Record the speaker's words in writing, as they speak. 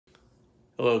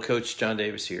Hello, Coach John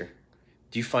Davis here.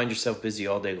 Do you find yourself busy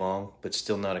all day long, but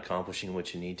still not accomplishing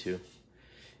what you need to?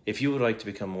 If you would like to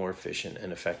become more efficient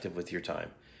and effective with your time,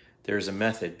 there is a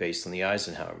method based on the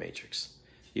Eisenhower Matrix.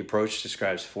 The approach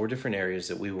describes 4 different areas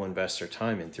that we will invest our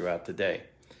time in throughout the day.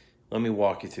 Let me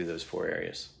walk you through those 4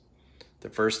 areas. The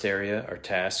first area are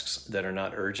tasks that are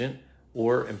not urgent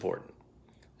or important.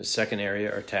 The second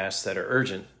area are tasks that are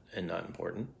urgent and not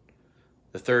important.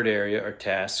 The third area are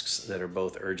tasks that are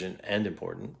both urgent and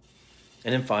important.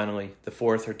 And then finally, the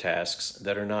fourth are tasks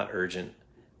that are not urgent,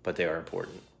 but they are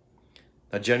important.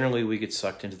 Now, generally, we get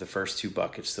sucked into the first 2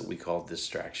 buckets that we call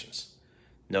distractions.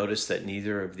 Notice that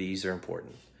neither of these are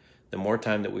important. The more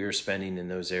time that we are spending in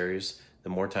those areas, the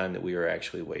more time that we are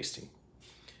actually wasting.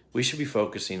 We should be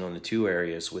focusing on the 2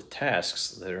 areas with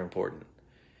tasks that are important.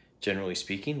 Generally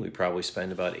speaking, we probably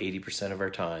spend about 80% of our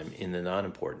time in the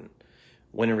non-important,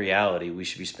 when in reality, we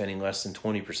should be spending less than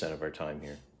 20% of our time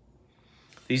here.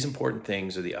 These important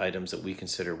things are the items that we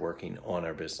consider working on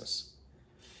our business.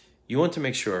 You want to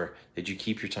make sure that you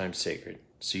keep your time sacred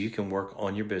so you can work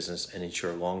on your business and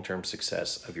ensure long-term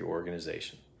success of your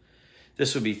organization.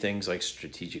 This would be things like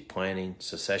strategic planning,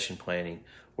 succession planning,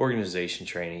 organization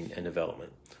training, and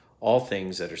development, all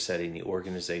things that are setting the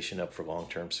organization up for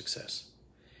long-term success.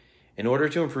 In order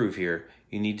to improve here,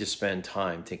 you need to spend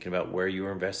time thinking about where you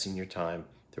are investing your time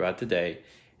throughout the day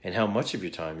and how much of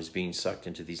your time is being sucked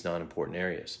into these non-important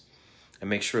areas. And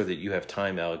make sure that you have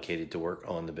time allocated to work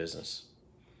on the business.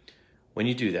 When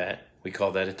you do that, we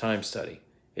call that a time study.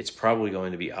 It's probably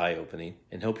going to be eye-opening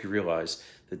and help you realize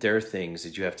that there are things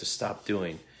that you have to stop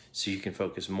doing so you can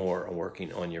focus more on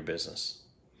working on your business.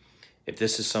 If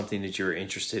this is something that you're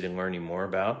interested in learning more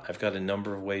about, I've got a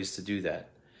number of ways to do that.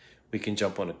 We can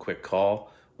jump on a quick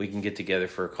call. We can get together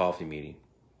for a coffee meeting.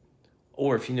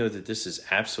 Or if you know that this is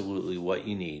absolutely what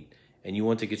you need and you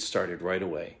want to get started right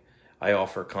away, I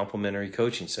offer a complimentary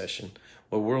coaching session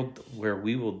where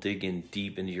we will dig in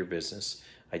deep into your business,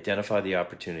 identify the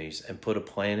opportunities, and put a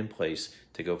plan in place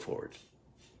to go forward.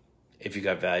 If you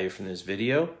got value from this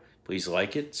video, please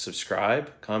like it,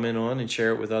 subscribe, comment on, and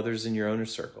share it with others in your owner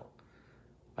circle.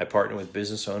 I partner with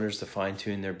business owners to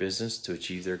fine-tune their business to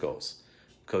achieve their goals.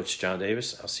 Coach John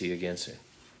Davis, I'll see you again soon.